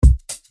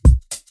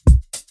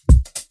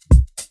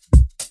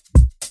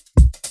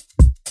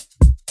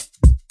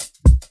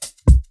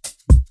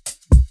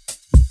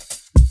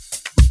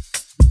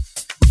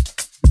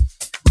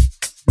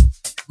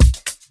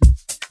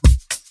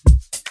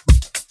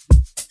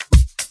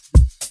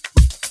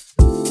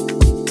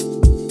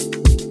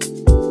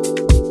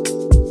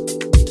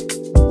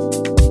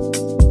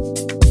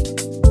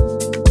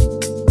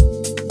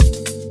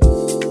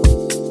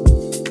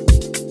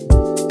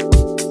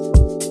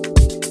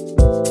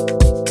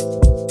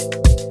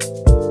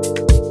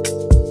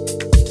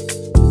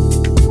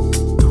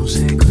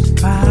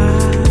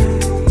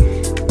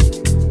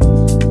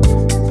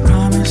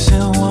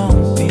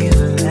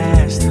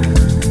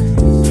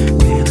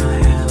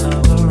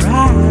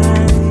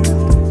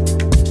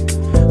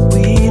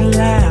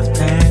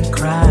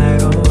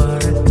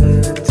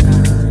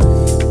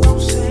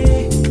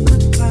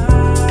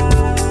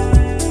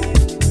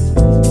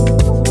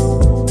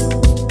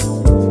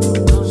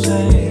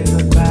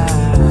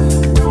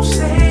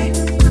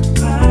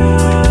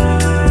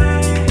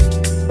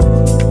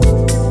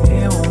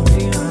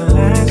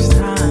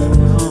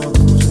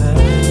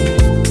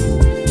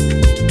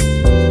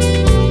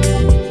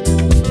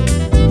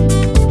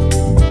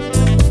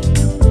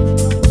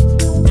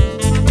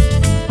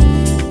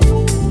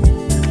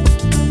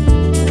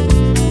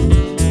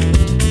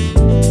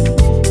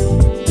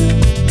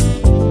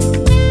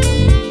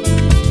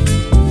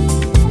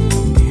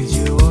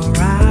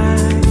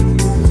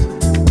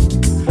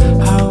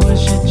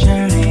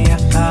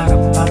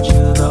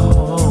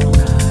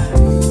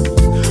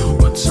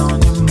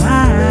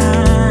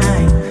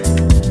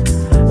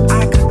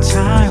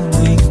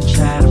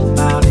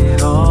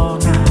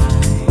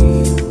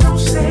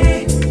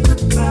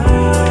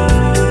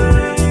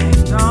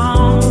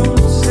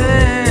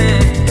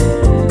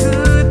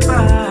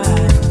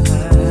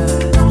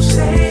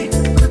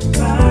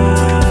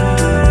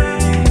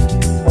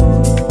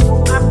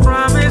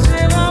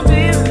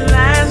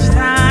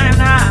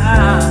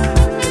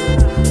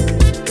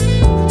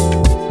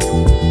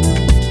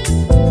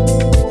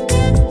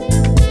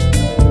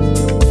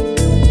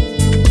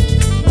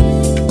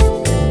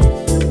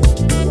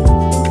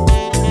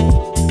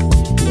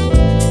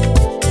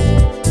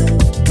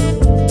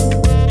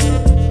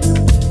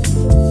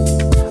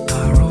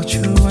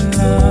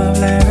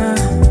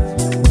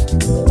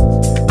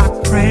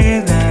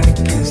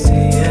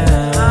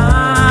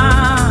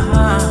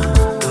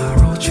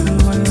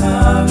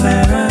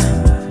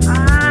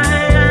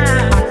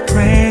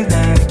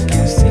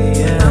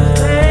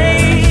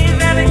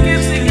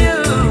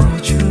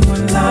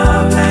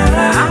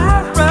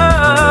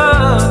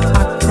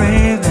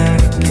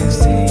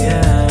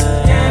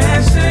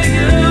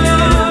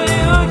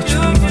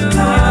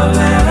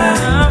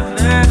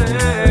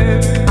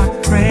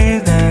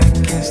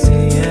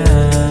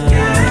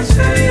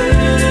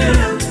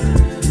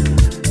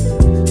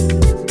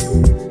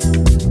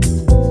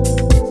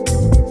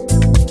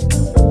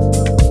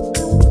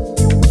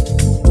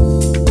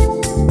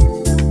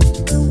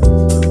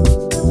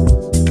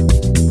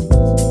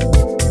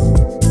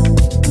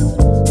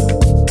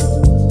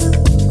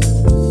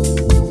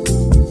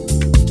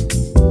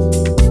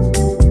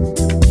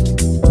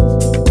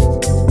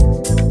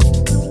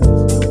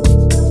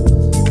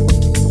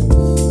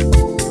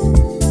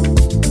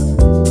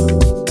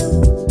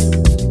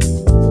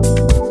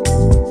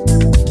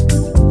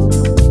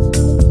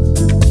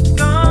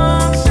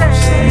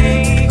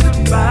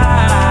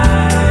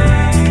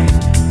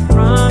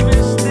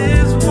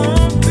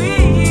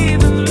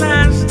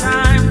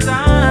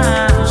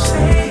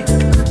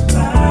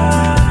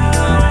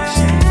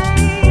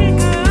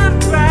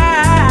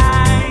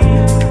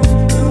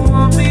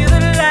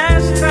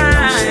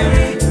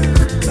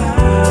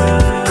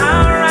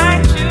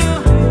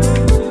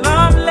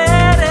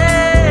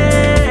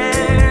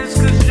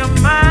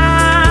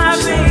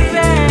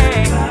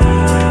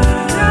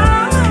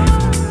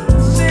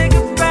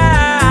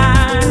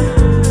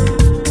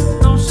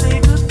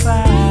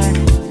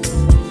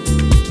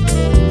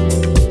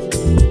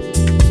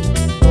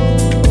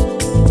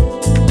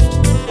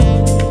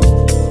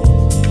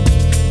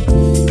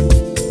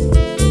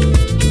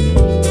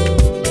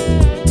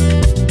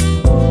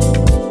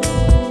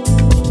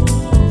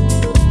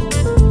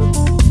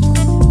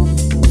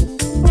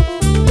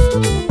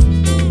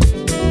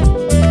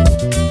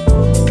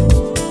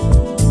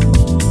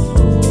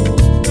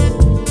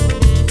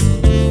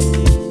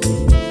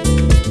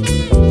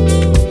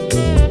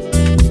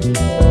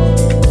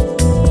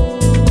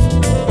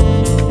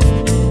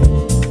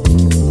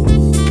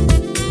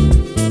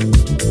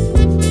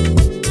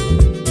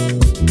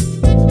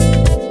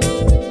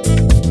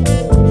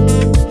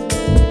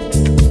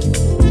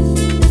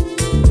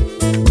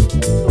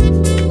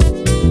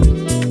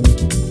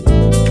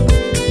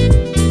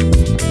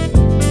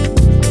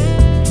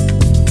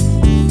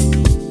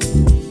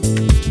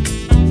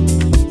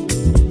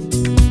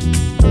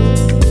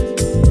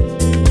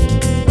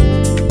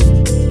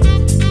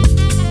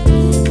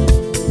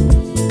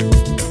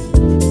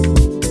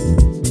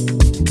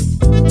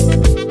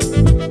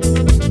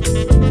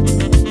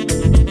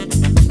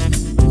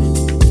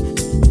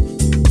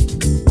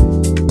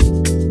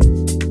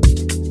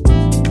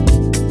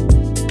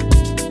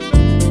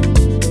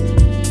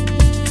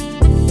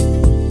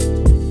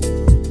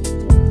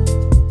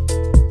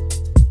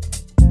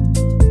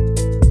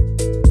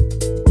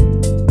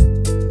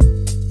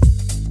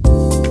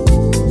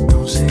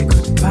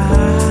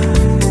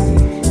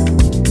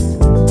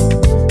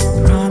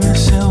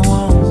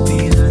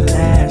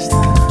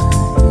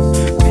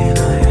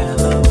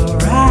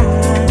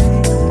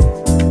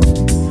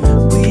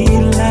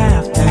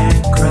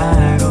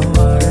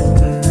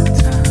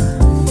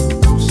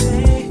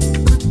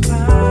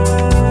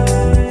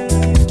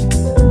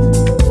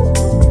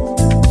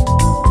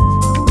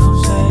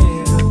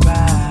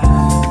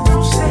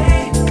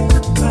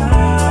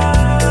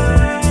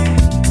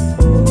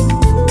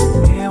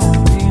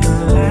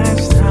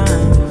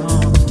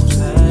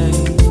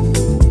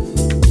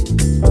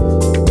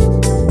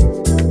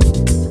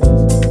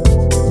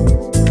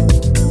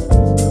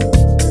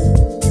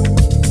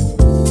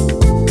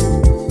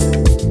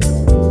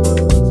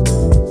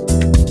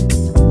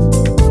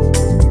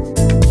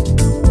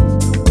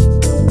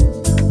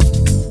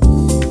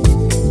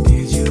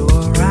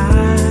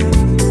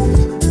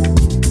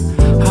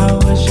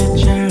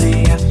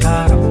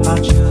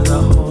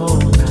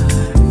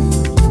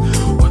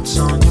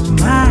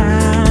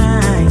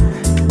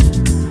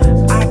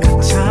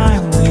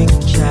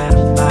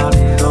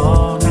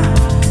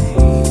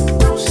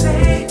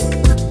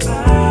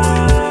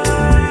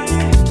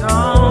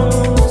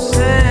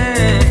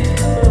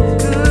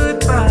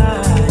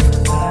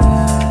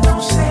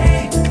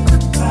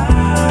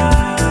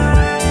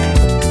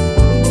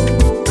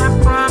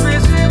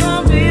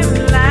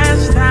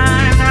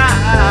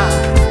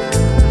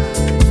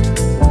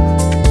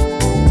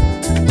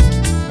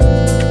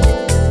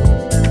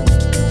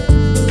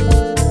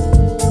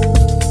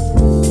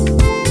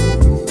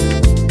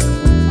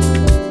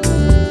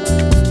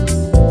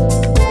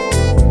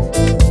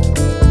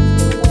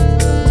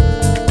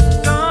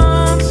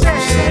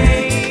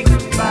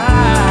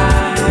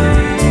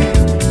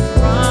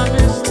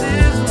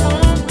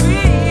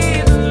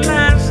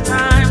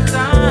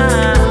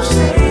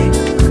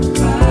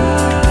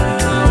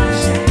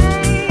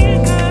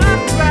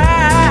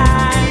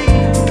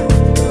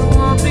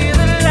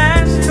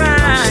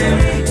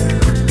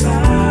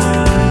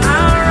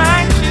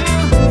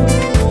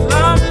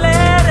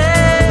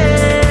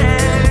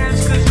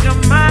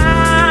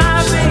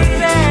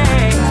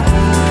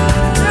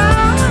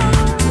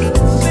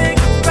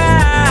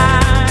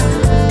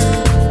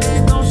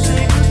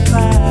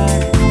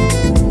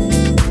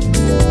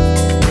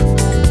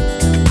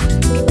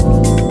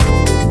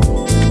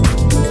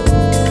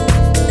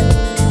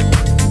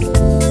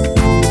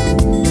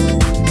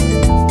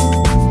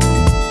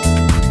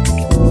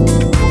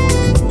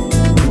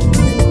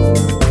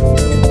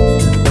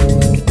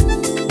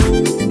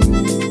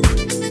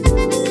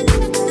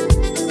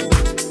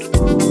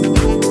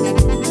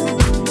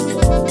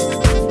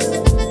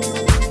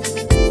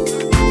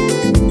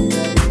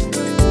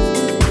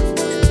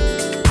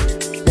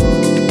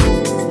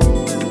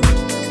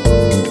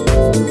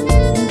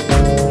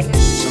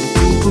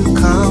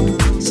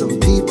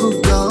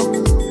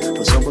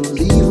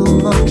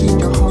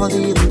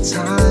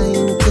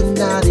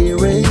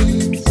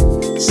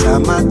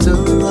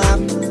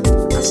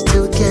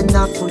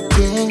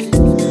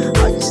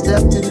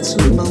stepped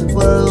into my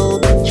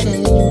world and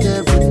changed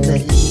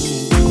everything.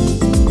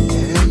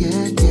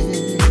 Yeah.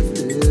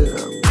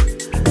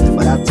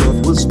 What I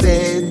thought we'll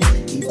spend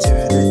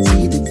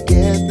eternity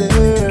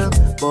together,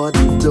 but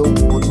though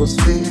what was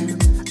fair,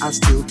 I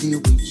still be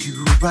with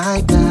you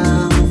right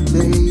now,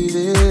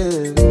 baby.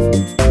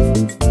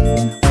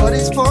 But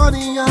it's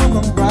funny how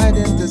I'm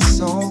writing this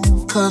song,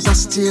 'cause I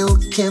still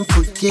can't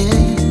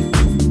forget.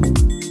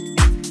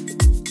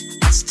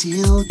 I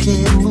still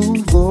can't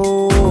move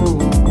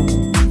on.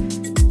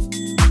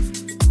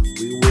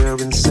 We were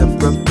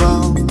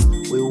inseparable,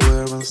 we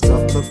were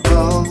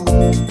unstoppable.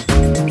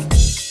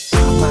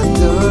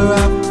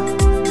 Samadura,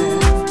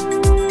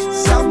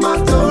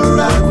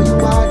 Samadura,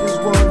 I just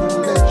wanna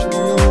let you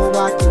know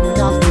I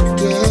cannot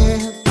forget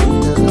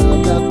the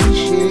love that we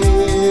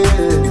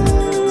share.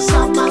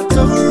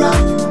 Samadura,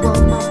 you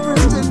are my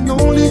first and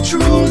only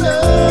true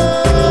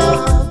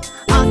love.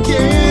 I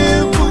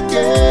can't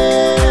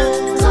forget.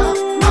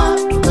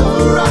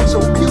 Samadura, so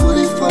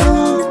beautiful,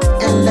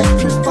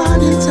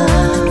 electrifying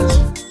touch.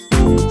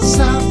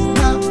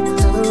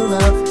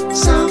 Samadura,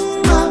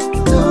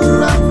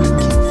 Samadura, I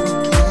can't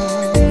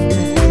forget,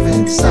 baby.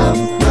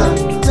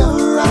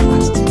 Samadura, I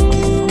still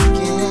can't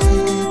forget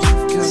you,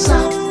 girl.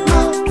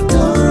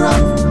 Samadura,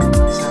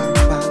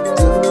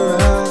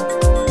 Samadura,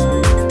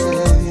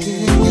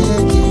 yeah.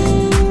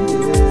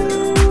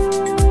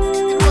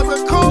 It was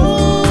a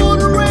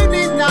cold,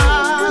 rainy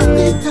night,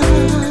 and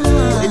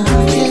you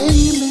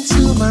came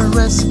into my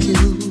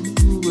rescue.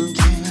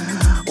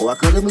 Oh, I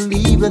couldn't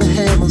believe that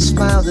heaven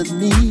smiled at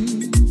me.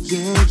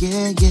 Yeah.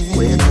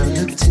 When I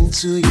looked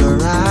into your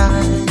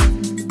eyes,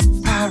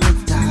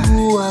 paradise.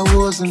 Oh, I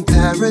was in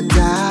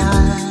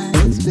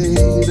paradise,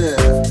 baby.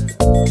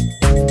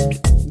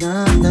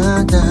 Nah.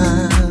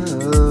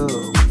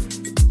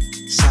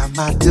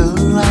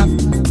 Samadura,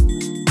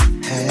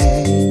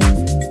 hey.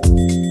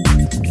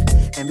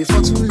 And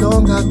before too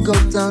long, I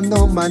got down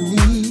on my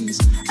knees,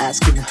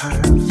 asking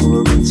her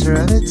for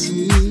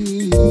eternity.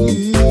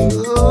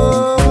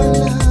 Oh,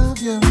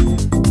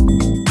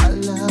 I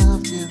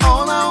love you.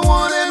 All I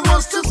wanted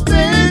was to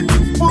spend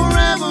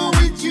forever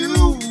with you,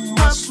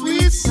 my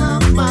sweet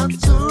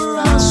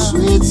Samadura.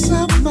 Sweet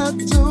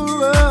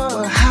Samadura.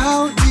 How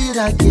did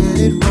I get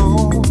it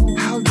wrong?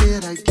 I'll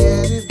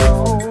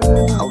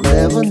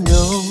never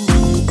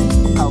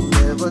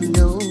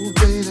know,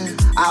 baby.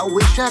 I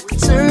wish I could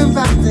turn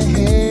back the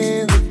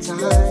hand of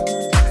time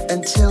and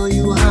tell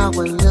you how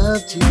I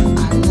loved you.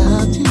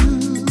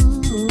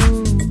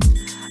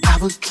 I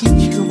will keep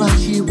you right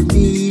here with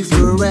me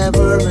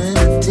forever and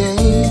a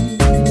day,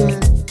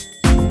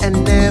 and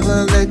never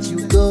let you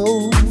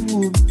go,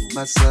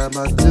 my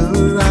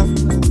Samadura,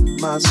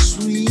 my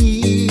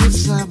sweet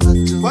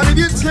Samadura. But if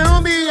you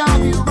tell me, I'll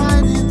be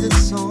writing this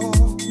song,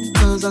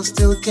 'cause I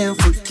still can't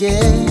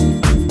forget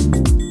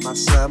my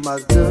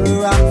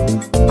Samadura.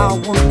 I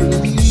won't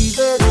believe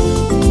it.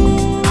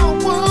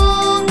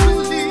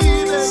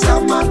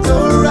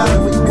 Samadura,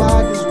 I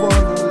just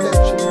wanna let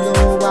you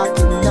know I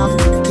cannot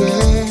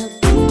forget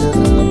the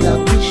love that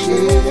we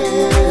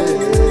share.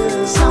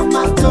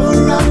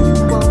 Samadura, you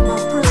are my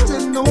first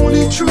and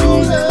only true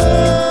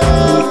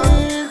love.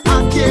 I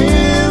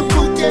can't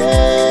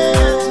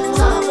forget.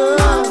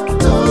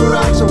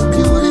 Samadura, so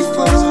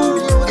beautiful,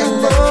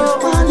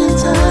 electrifying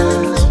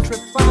touch.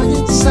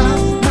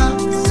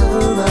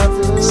 Samadura,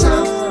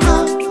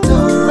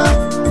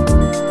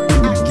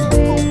 I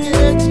can't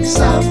forget you.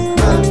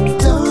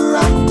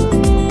 Samadura.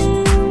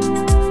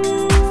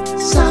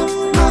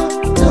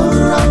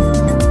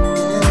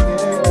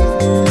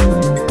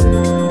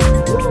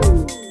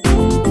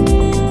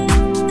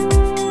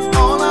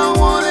 All I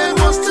wanted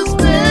was to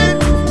spend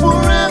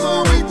forever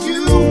with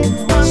you,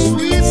 my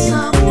sweet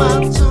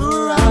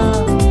Samadura.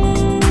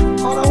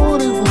 All I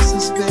wanted was to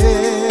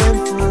spend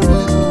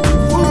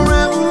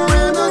forever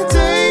and a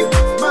day,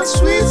 my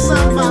sweet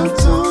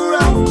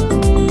Samadura.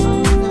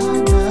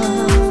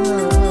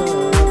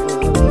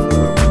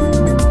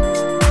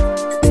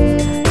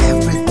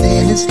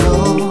 Everything is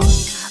lost,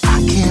 I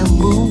can't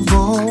move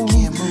on.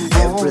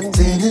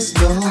 Everything is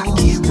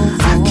lost,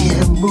 I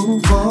can't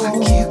move on.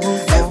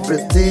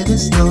 Everything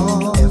is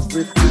lost,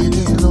 I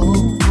can't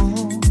move on.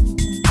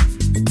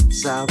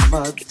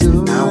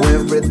 Samadura, now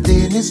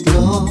everything is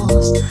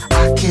lost,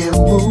 I can't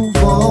move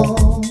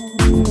on.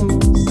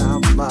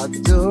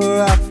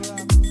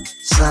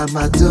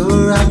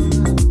 Samadura,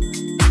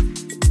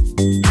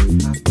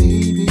 my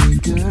baby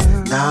girl.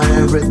 Now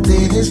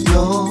everything is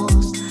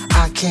lost,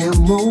 I can't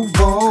move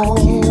on.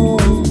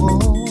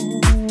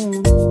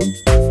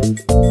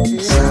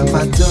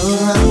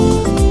 Samadura,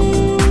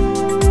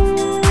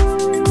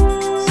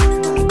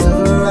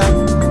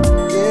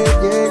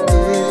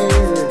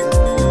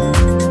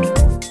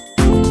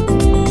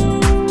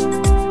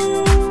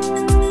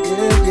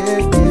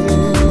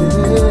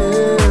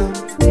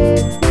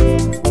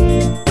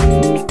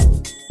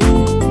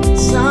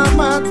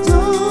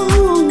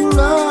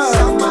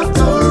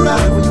 Samadura,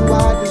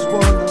 I just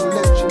wanna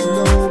let you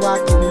know I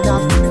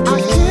cannot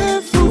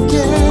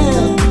forget.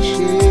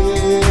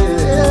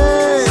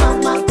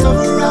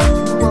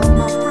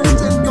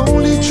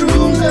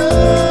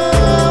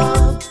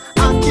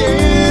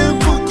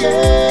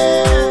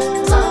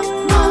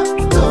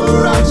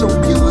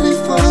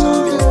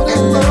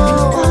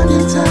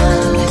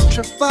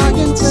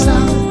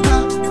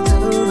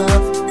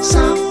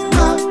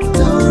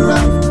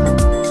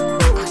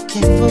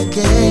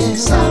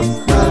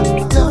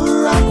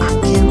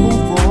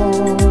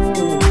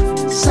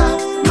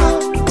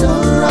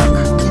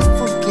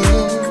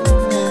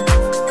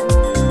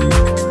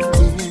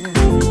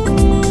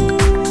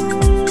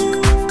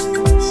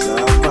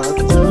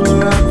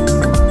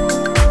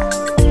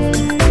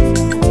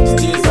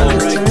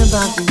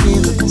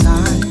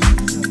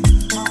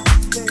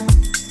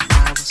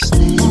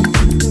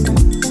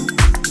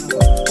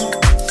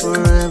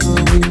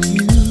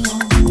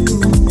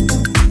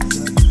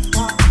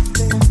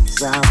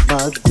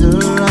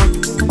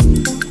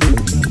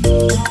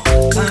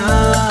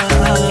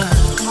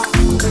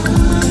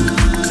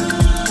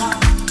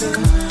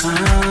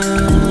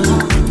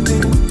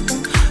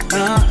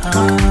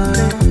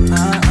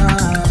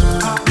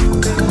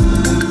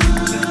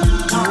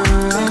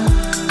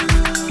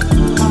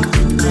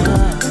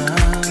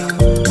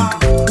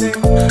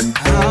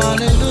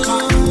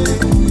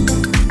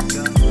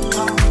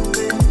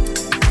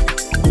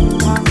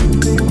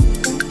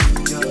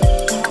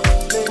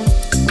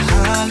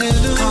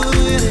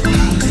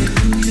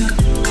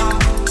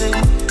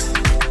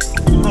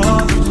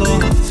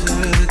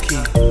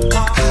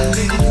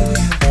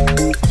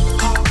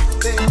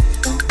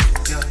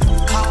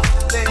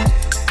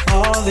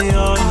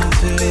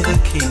 to the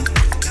King.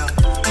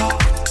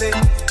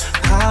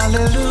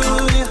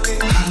 Hallelujah,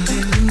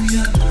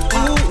 hallelujah.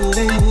 Ooh,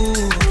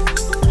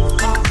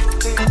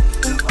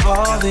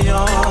 all the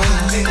honor,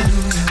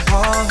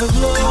 all the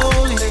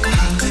glory.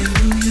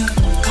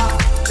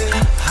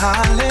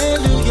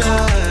 Hallelujah,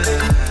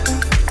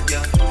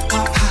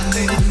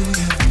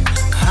 hallelujah,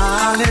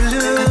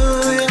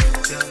 hallelujah.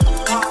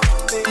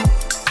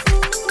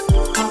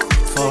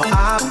 For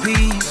our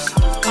peace,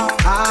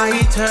 our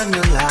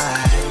eternal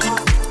life.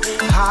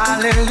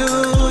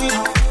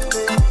 Hallelujah.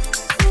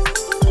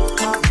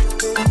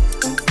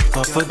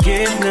 For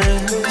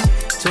forgiveness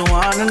to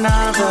one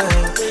another.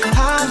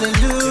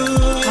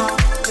 Hallelujah.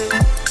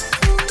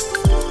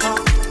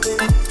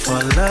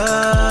 For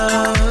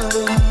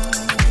love.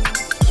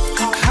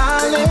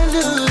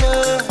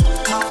 Hallelujah.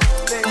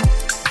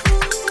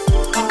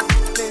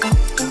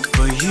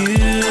 For you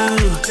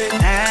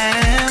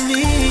and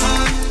me.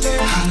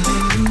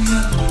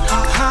 Hallelujah.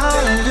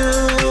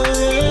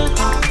 Hallelujah.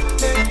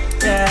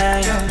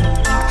 Yeah.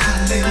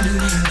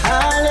 Hallelujah.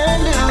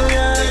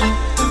 Hallelujah.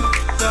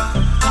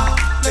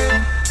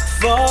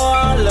 For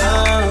our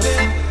love.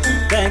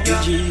 Thank you,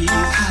 Jesus.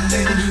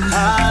 Hallelujah.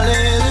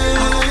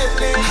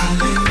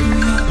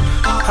 Hallelujah.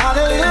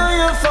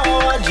 Hallelujah for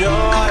our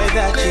joy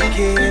that you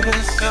give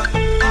us.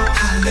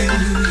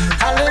 Hallelujah.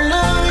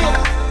 Hallelujah.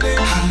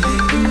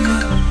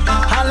 Hallelujah.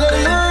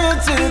 Hallelujah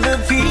to the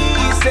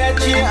peace that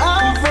you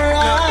offer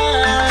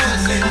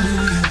us.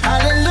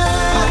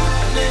 Hallelujah.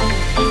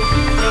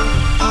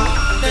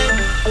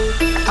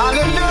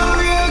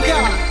 Hallelujah,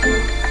 God.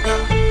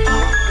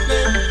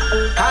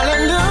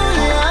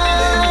 Hallelujah.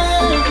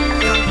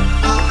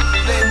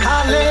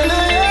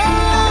 Hallelujah.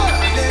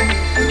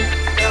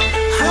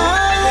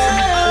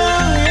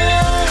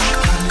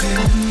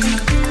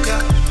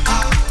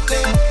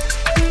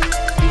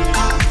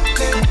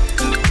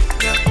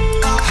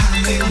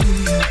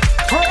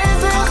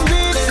 Praises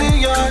be to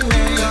your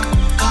name.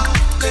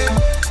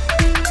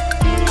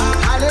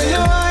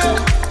 Hallelujah.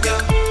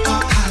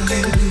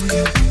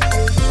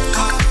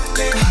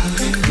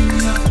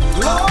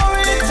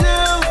 Glory to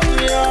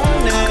your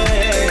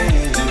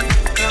name.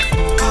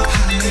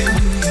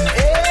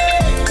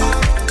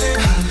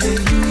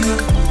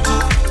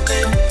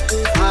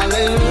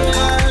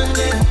 Hallelujah.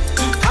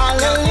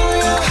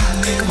 Hallelujah.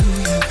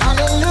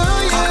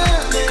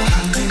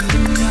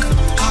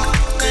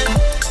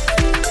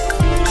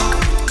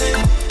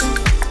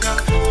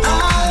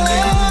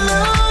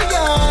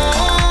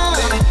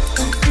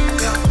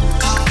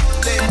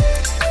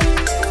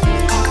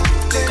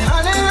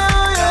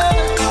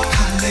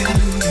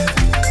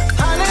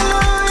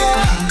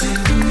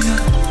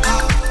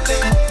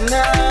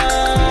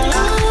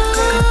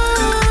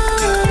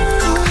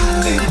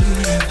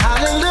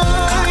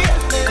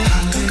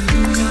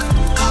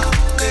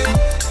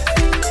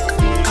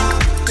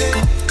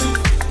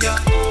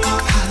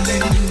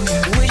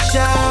 We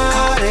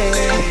shout it.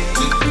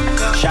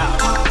 Shout.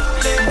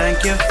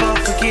 Thank you for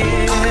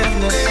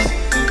forgiveness.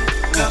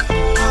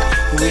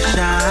 We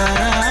shout.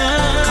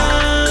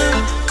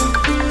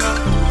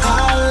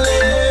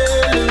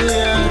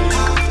 Hallelujah.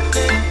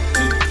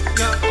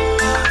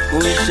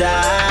 We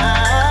shout.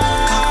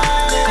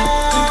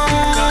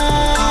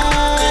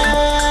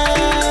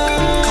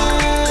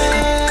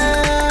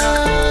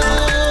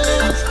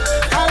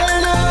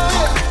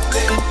 Hallelujah.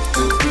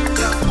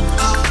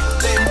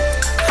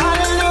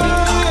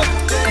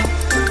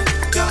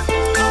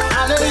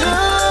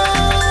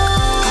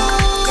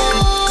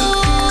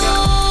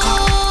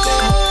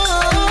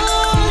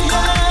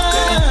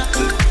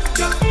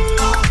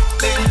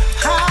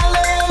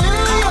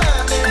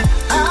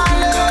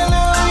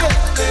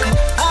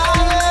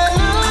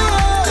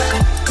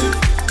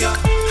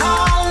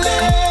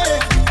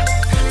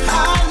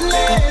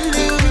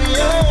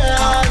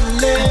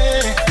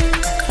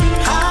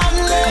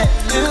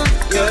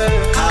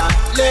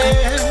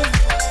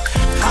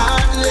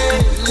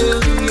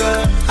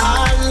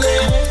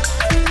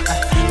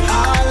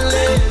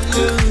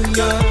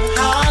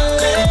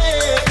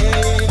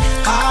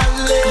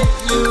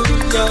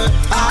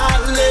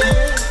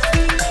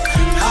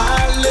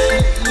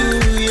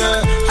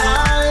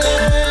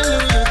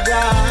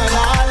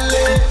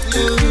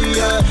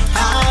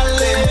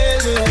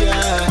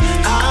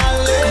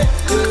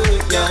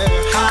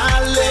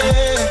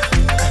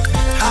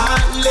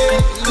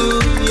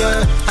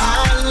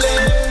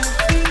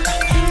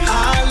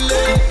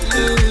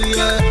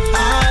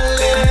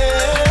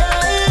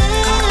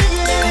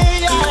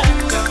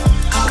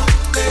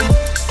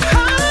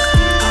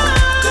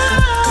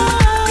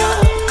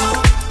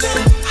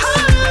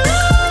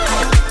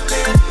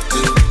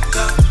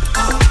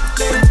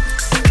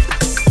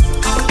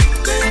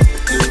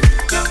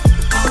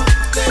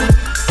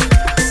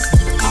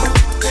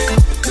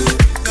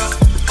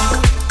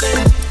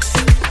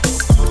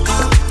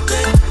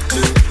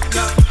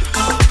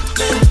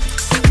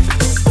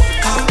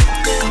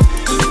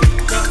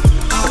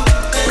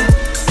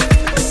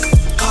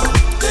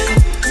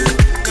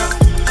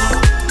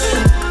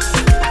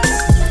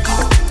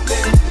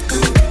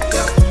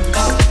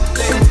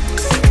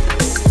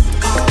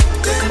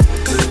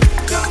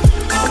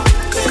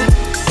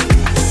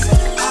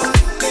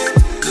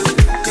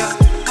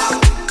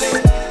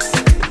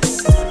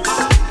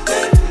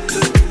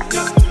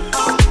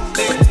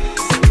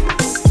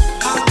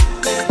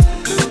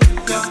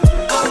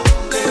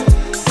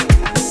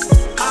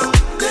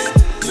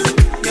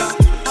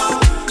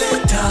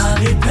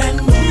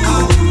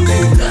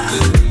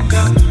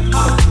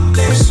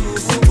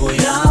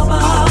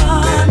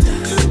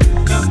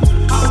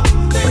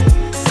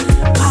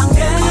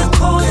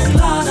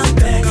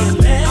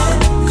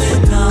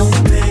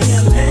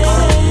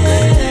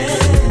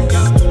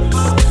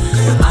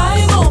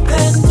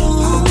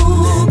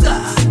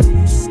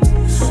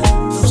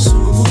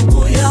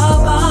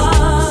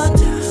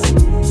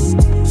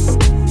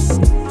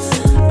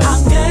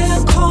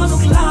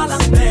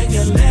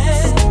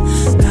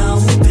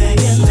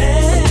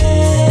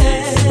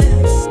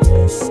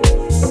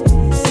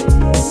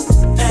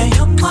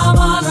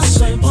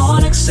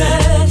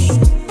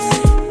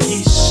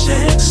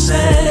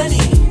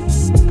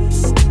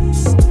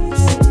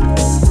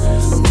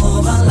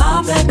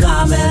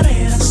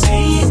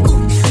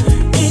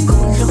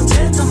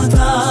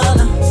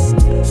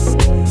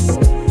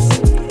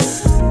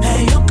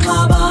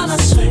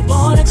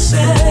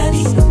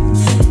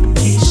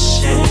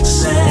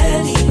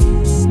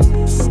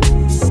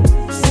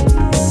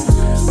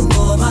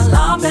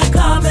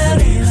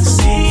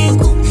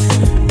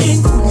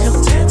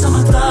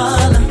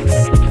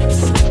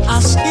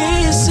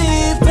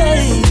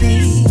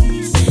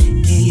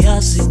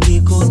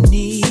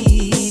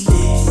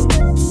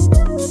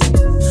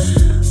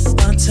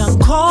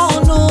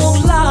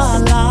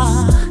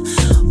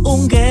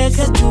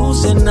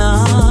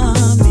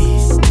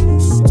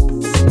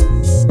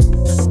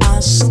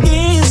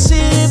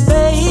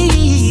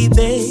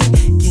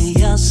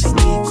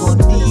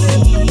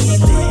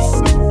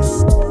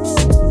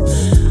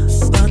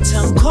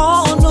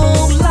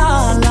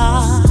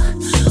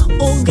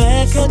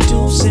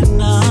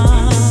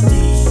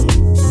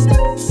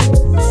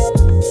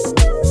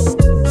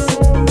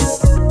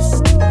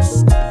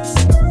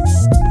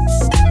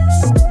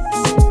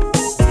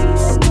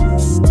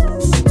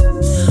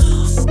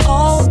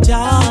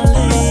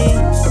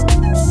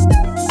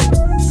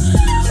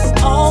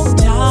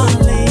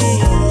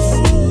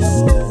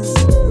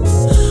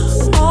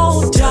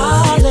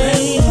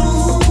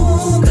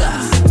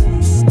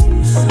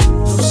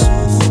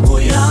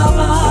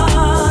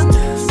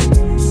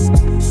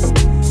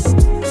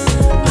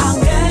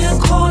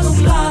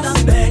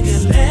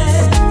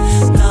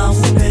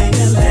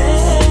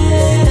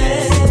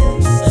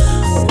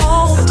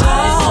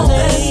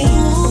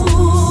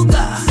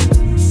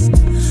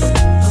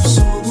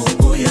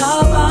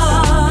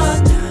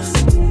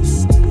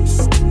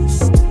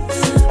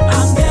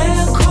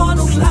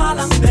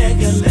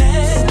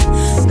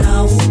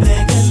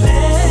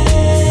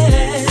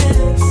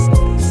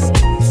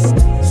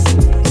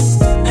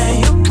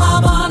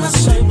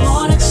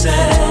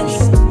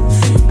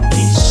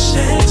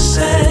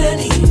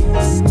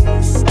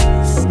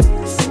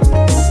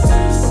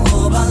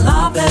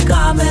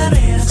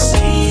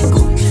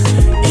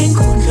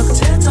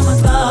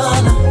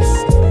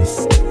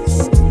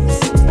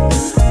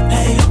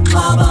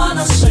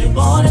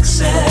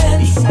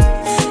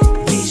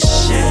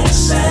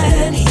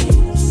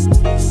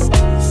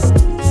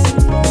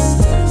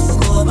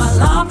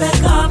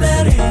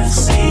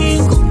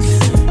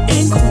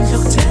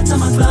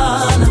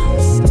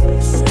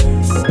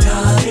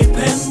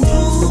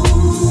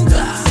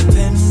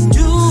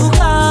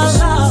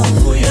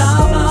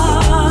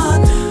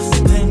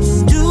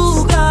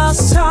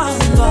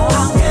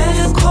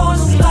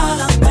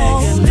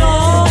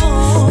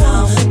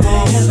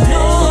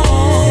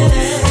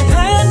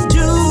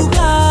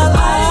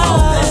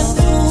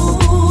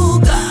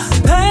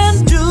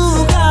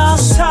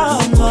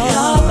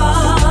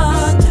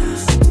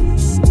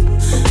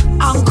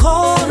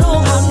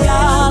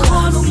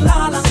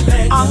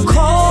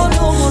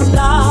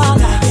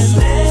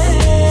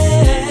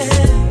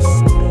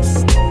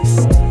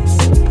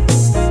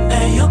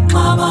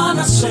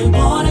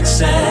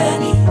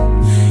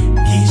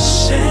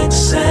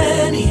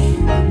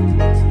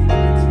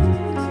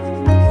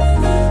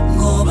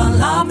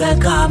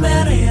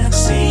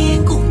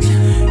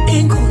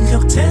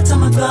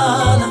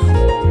 maklala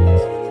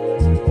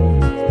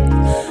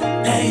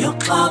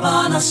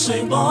eyoxabana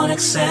suyibona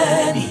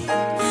ekseni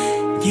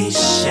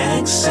ngishe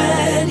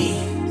ekseni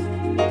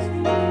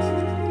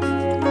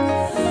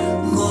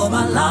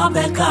ngoba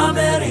lapha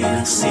ekamereni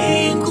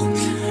akusikho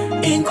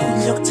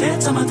inkundla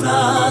yokuthetha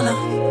amacala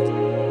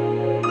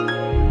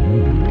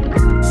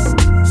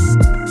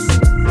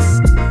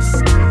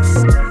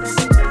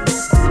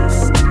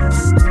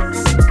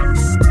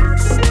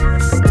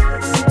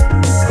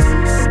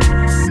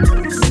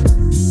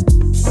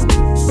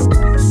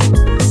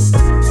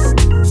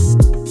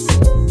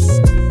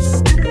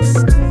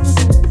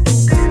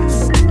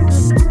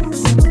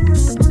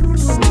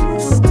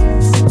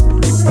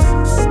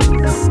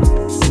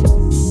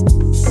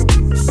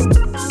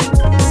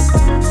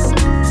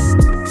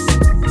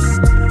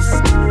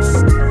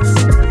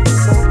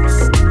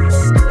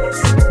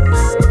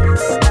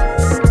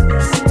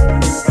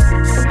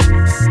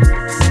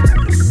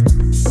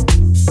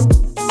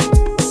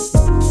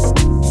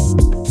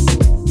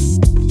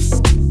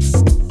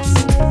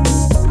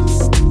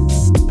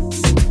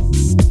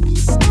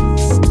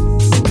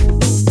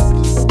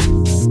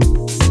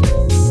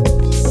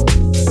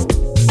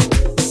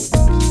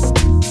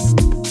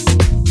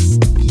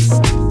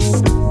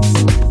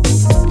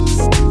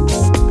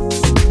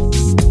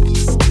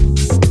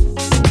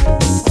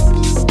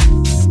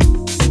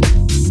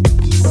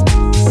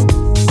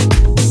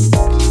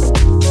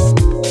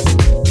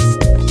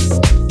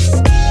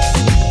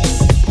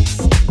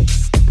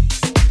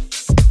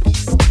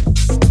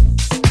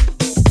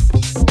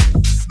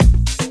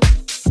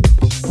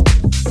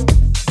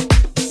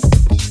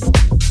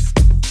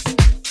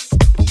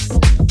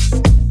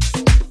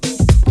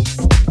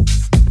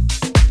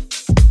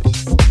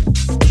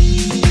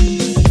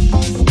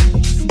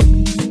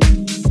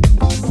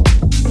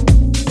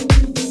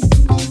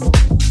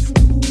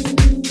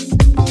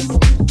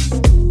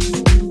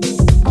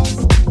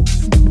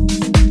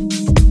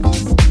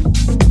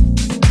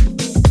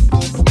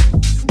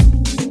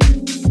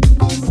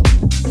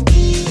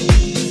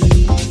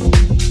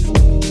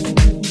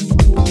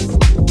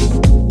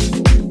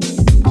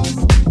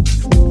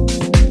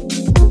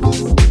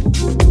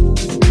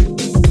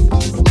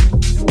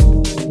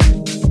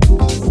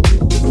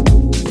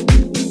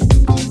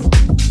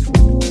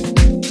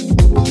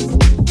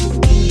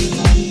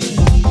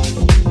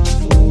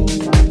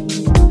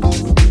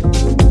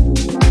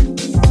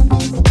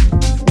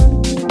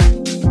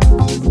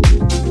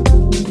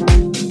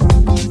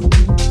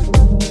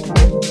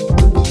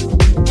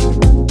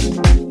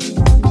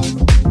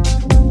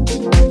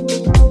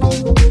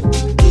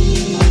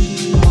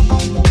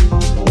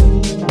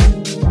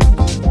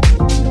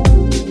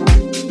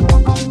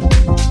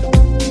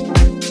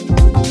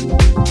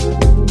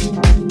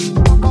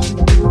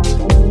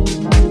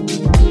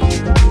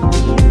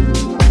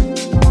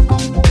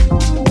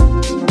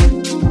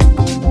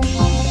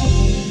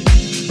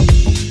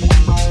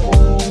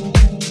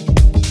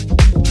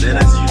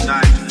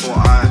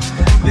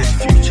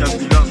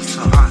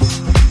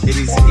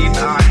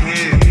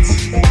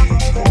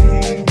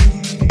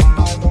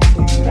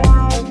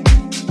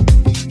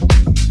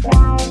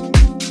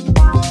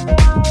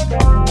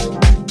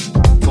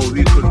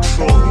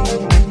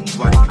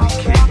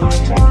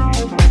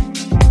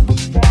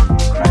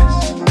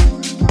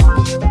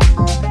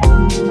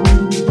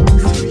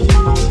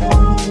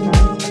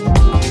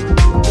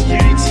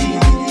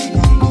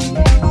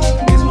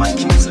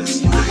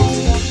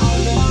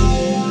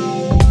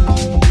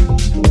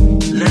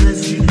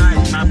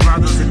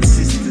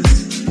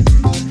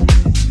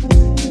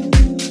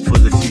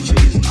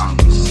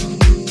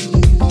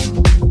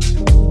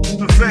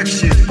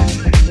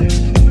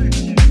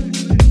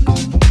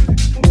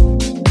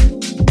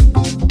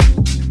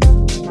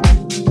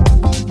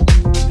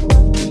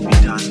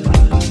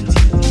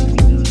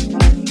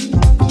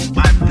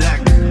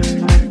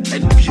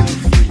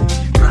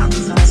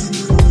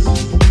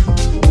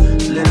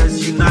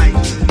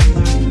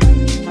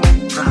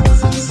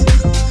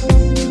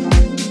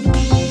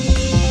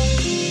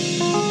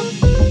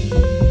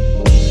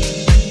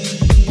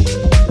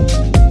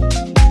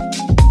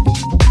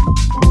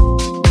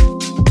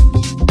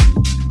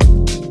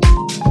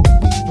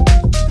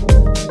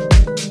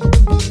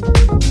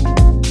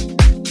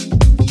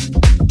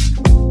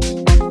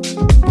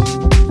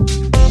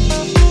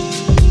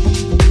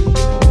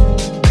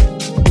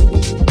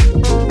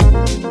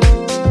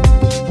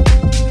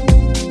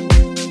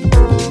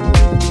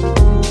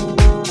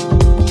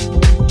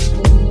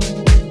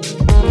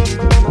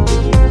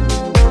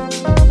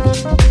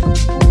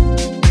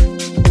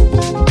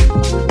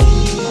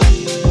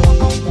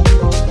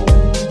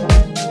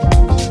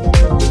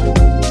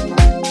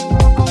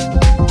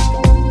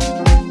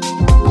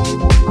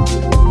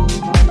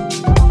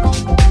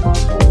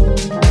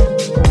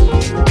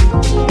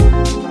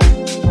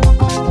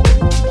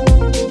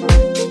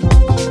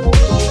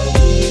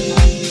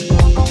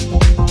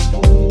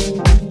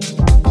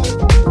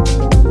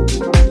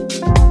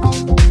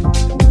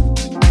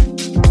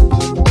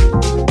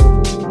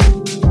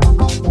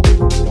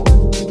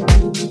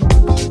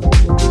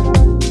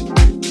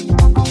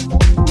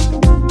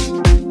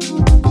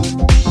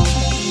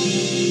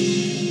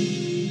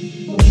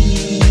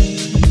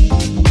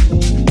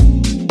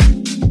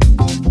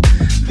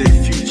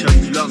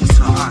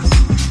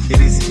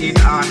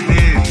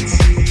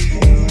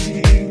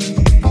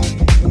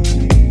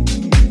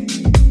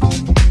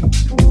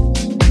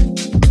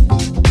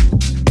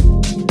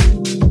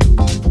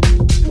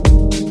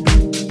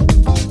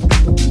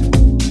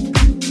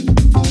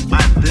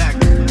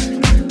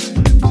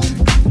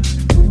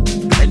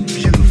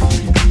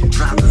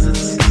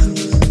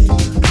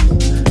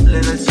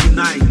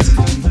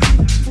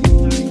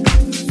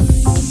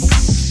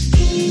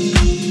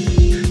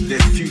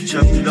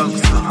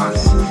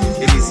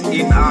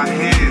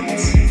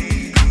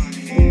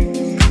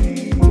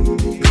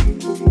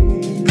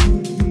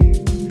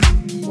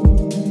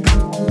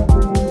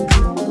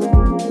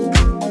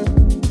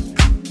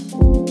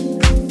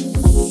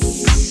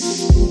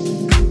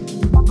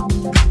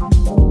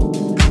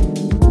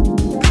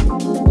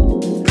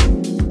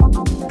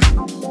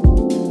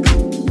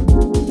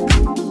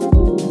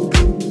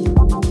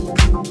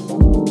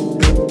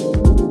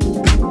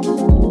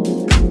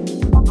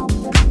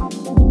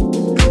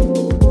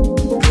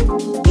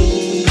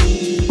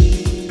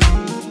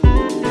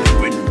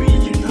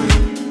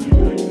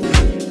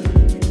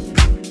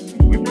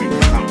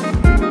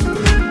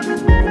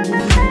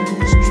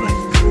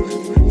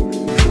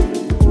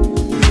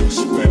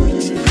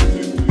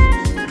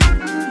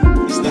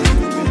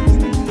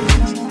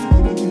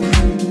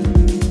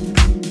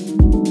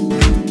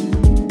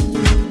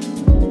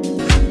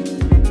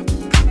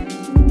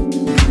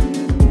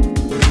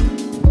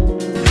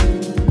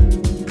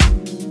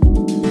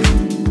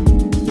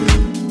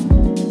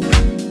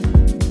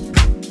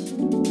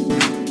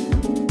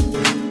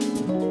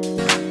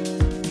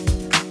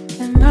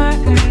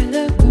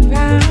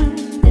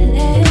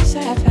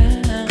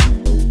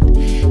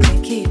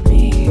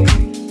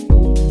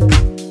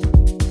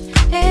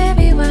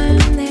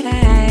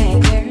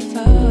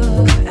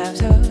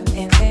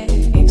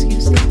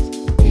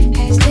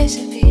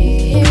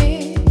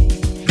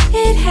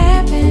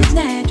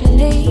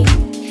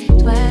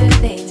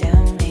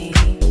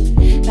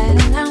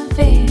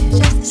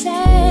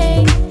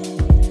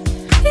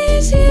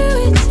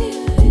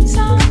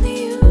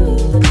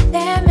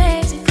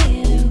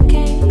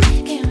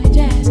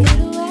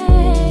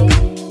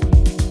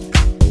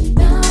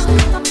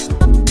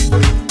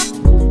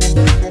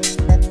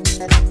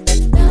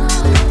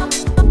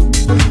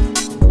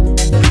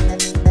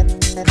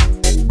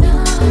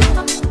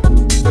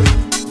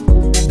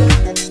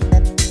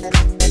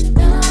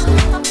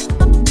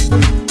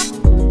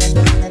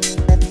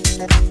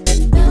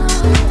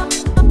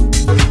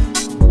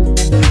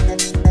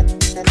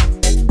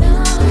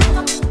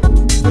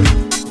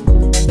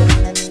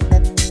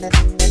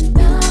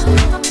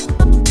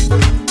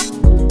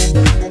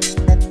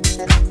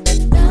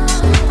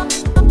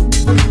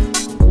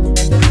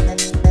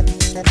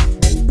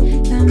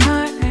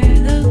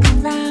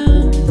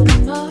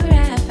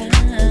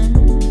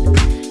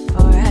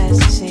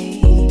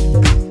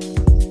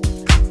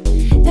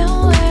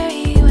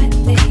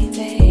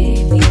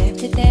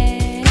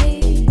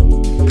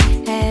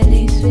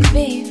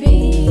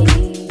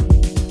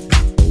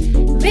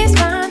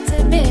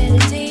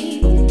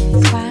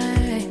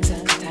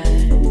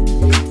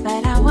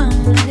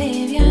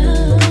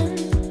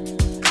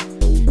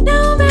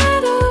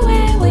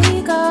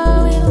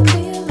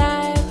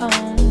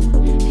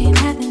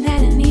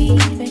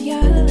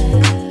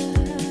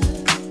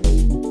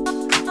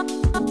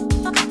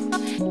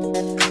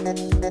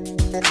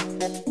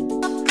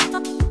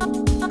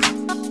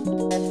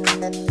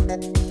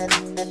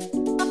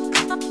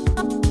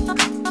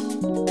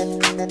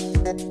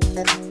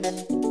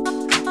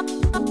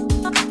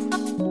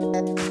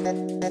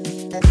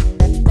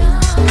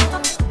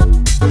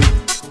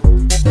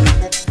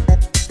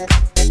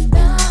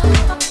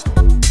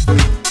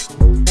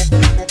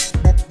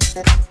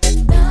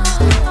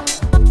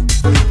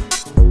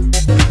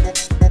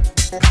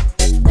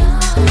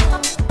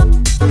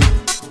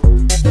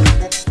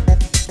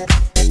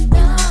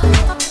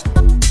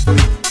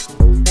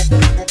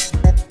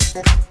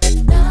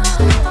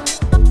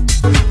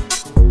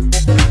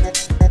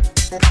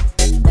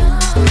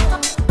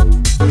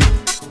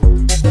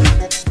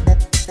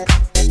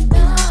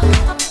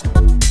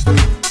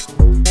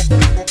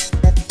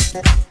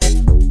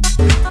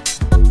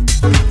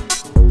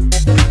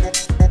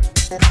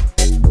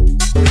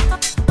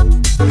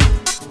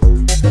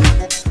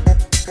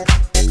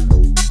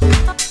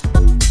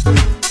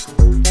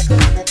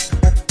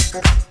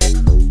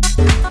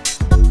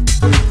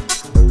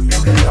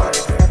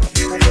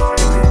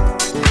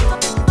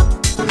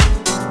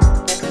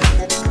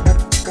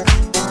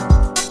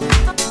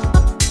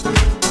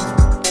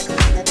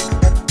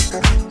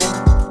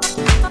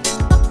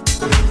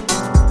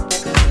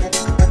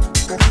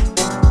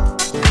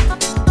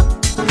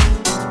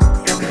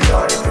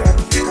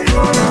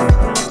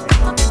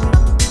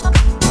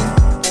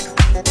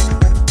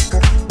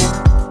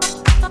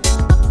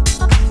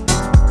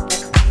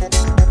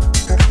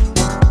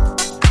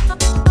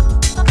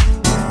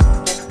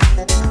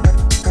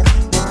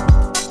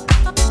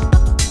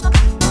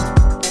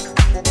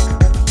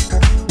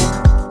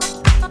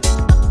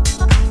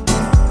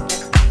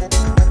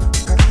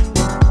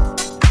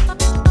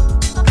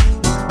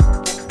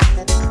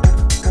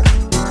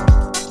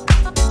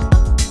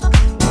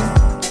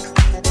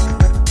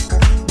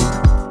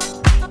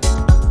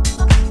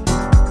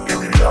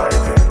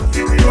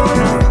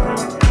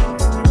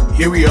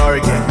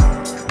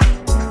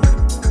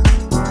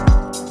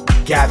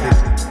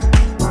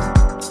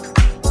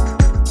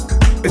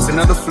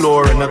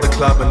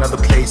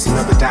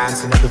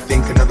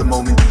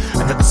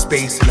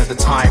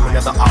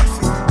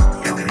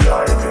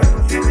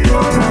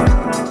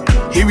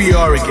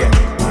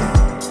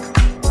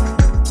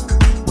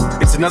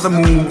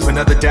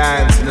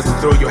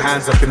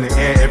Up in the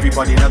air,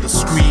 everybody, another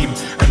scream,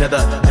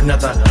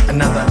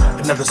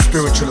 another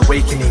spiritual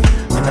awakening,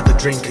 another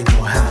drink in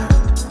your hand.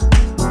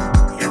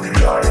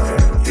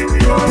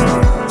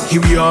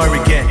 Here we are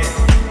again.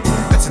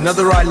 It's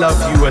another I love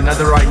you,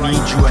 another I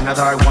need you,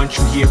 another I want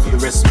you here for the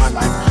rest of my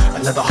life.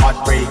 Another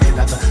heartbreak,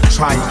 another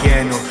try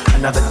again, or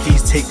another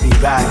please take me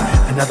back.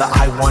 Another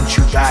I want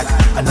you back,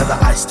 another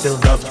I still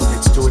love you,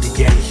 let's do it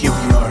again. Here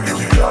we are again.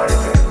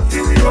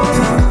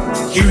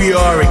 Here we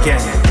are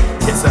again.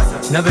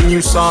 It's another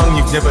new song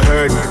you've never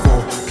heard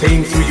before,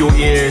 playing through your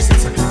ears.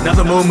 It's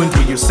another moment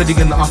where you're sitting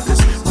in the office,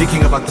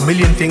 thinking about the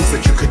million things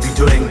that you could be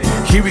doing.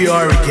 Here we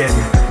are again,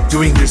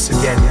 doing this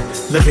again,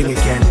 living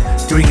again,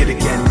 doing it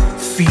again,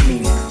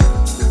 feeling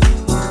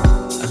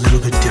a little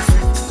bit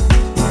different.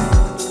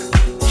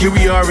 Here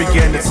we are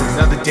again, it's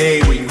another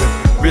day where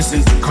you've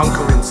risen to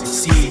conquer and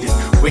succeed.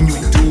 And when you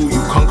do,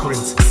 you conquer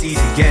and succeed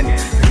again.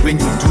 And when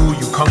you do,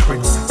 you conquer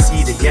and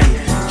succeed again.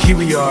 Here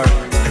we are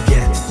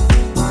again.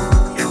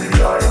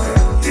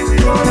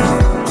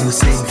 On the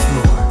same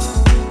floor,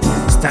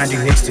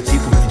 standing next to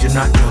people we do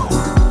not know,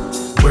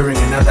 wearing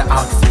another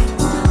outfit,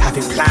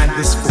 having planned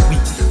this for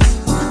weeks.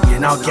 We are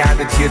now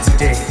gathered here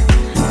today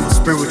for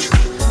spiritual,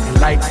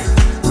 enlightened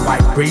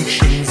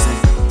vibrations and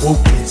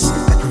wokeness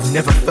that we've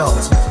never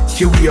felt.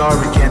 Here we are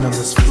again on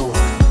this floor.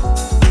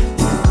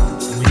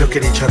 And we look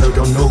at each other, we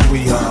don't know who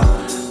we are.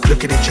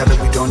 Look at each other,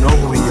 we don't know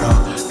who we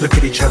are. Look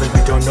at each other,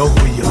 we don't know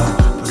who we are.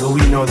 But all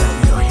we know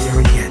that we are here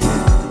again,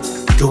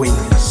 doing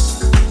this.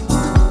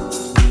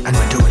 And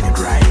we're doing it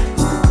right.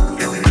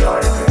 Here we are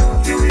again.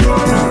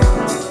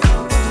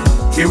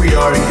 Here we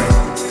are again.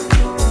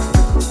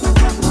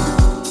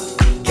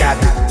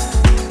 Gathered.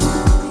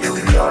 Here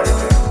we are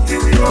again.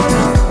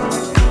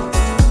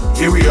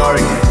 Here we are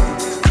again.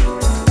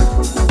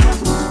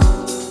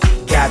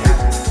 Gathered.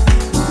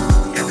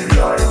 Here we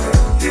are again.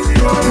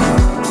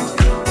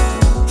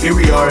 Here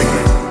we are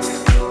again.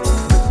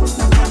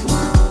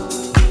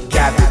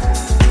 Gathered.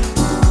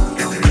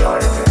 Here we are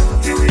again.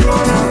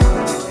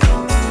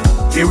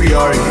 Here we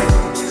are again.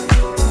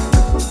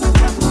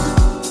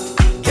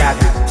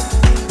 Gathered.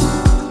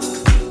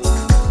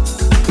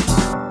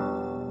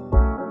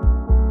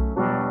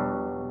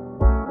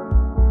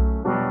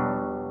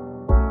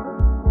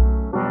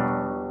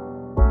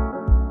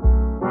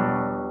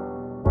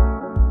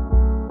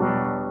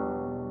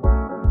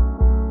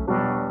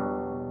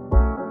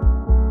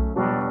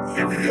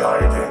 Here we are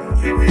again.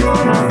 Here we are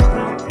again.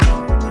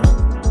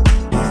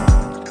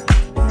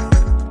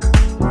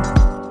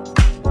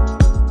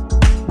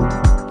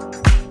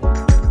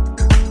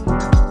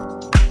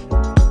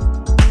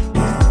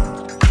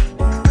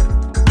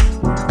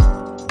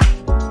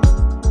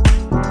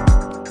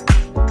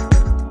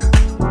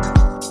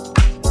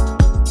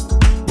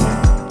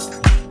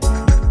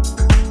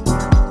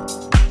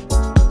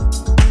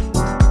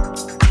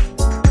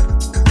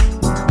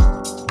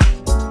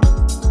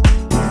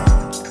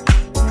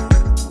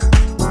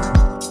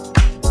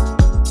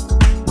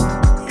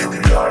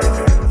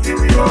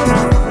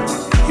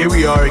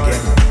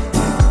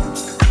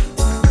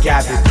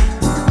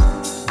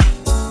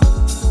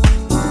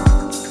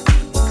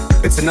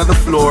 It's another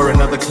floor,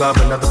 another club,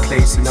 another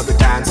place, another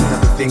dance,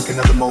 another think,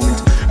 another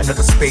moment,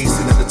 another space,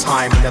 another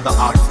time, another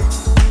outfit.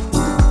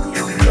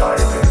 Here we are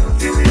again.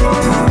 Here we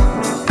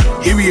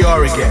are. Here we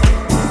are again.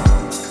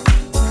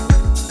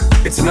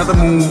 It's another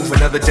move,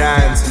 another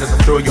dance, another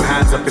throw your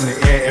hands up in the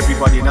air,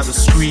 everybody, another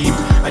scream,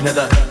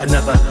 another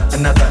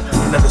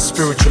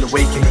spiritual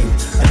awakening,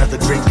 another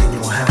drink in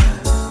your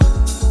hand.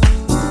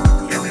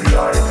 Here we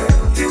are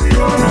again. Here we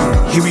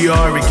are. Here we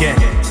are again.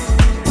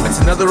 It's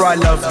another I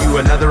love you,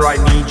 another I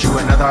need you,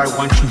 another I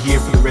want you here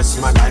for the rest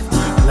of my life.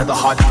 Another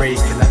heartbreak,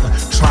 another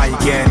try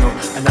again, or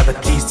another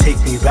please take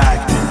me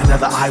back.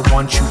 Another I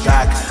want you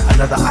back,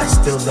 another I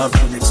still love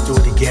you, let's do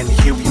it again.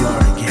 Here we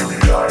are again. Here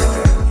we are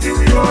again. Here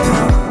we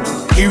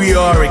are. Here we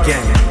are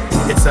again.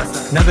 It's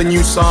another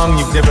new song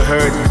you've never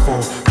heard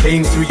before,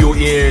 playing through your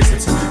ears.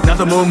 It's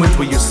another moment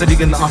where you're sitting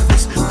in the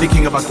office,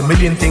 thinking about the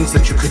million things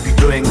that you could be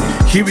doing.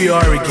 Here we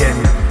are again,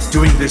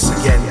 doing this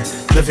again,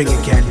 living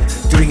again,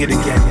 doing it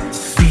again,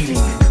 feeling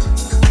it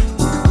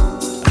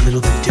a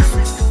little bit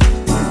different.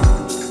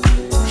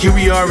 Here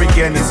we are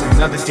again, it's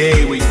another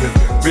day where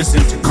you've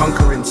risen to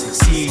conquer and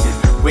succeed.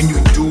 And when you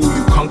do,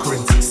 you conquer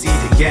and succeed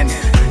again.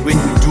 And when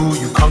you do,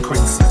 you conquer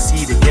and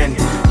succeed again.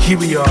 Here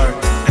we are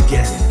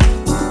again.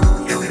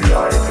 Here we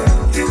are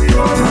again. Here we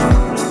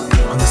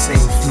are. On the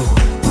same floor,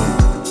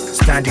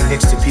 standing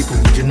next to people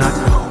we do not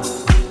know,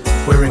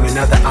 wearing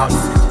another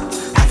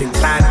outfit, having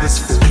planned this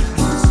for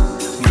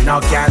weeks. We are now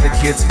gathered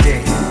here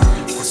today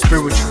for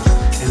spiritual,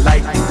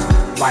 enlightened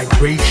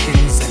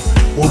vibrations and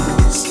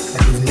wokeness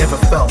that we've never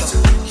felt.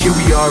 Here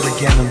we are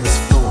again on this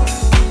floor.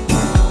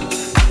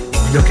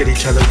 We look at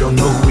each other, don't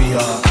know who we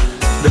are.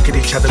 Look at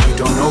each other, we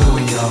don't know who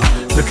we are.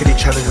 Look at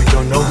each other, we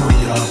don't know who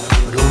we are.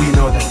 But all we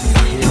know that we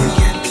are here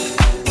again,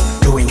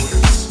 doing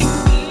this.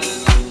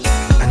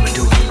 And we're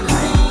doing it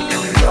right.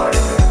 Here we are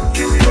again.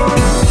 Here we are.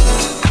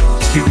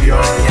 Here we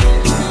are again.